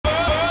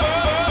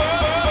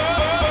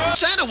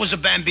was a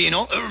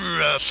bambino.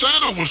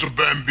 Santa was a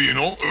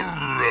bambino.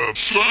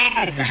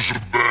 Santa was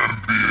a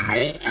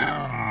bambino.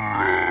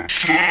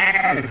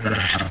 Santa was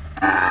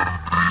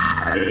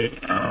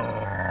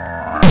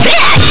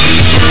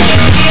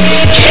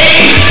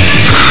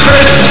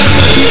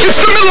It's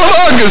the middle of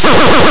August!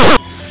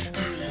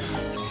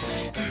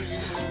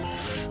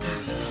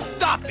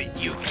 Stop it,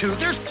 you two.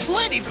 There's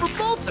plenty for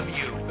both of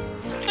you.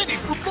 Plenty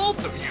for both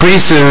of you. Pretty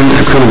soon,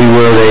 it's gonna be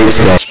World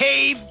AIDS Day.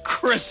 Cave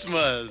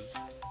Christmas.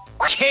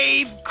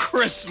 Cave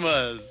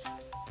Christmas.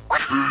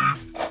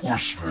 Cave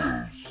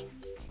Christmas.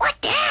 What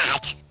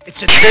that?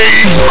 It's a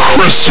Cave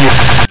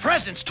Christmas!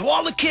 presents to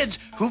all the kids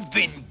who've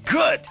been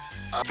good.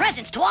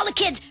 Presents to all the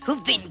kids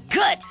who've been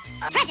good.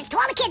 Presents to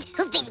all the kids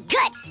who've been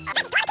good.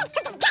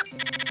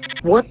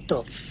 What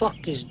the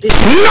fuck is this?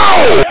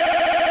 No!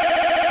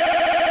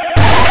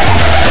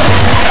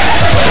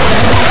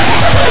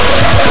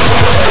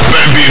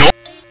 Bambino.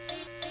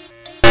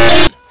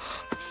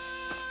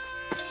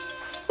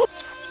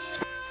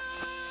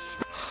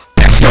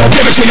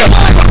 Give it to you!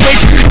 Wait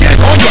till you get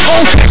on your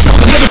own!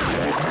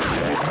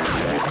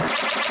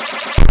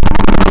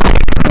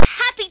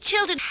 Happy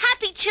children,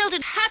 happy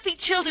children, happy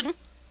children.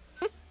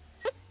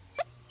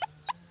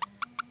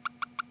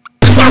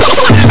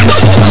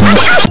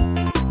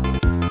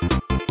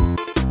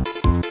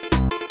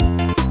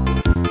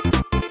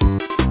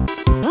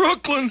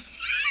 Brooklyn.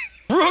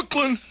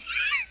 Brooklyn.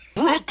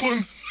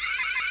 Brooklyn.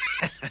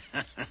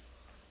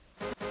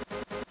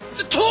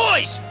 The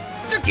toys!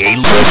 The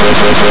Bambino.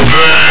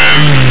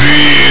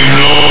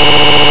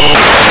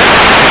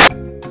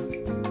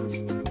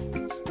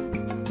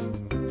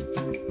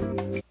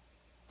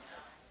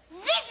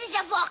 This is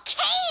a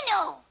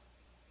volcano!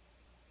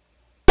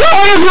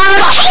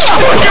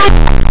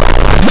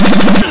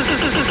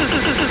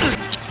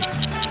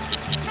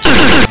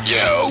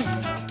 Yo,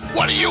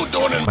 what are you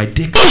doing in My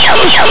dick.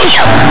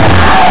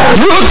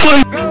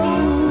 Brooklyn?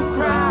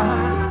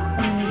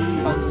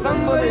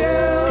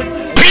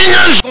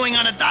 Penis! going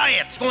on a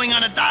diet. Going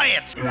on a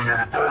diet.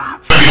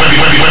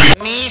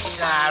 Me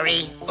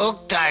sorry.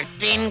 Uktar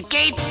bin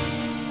gate.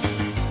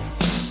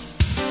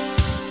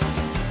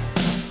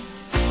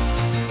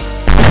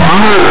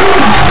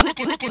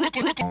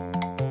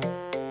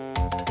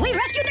 We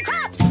rescued the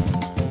crops!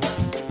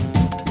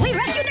 We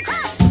rescued the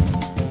crops!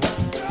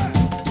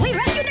 We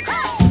rescued the crops! We rescued the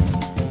crops!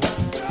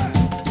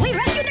 We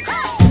rescued the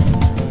crops!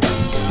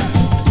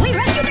 We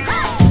rescued the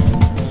crops!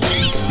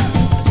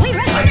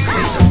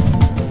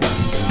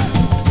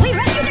 We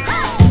rescued the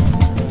crops!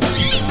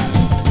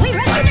 We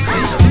rescued the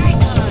crops!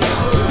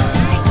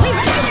 We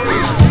rescued the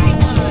crops!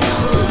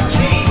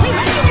 We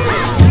rescued the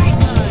crops!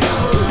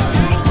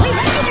 We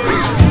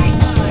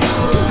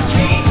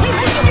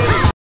rescued the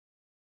crops!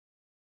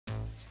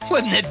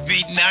 Wouldn't it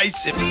be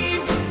nice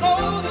if...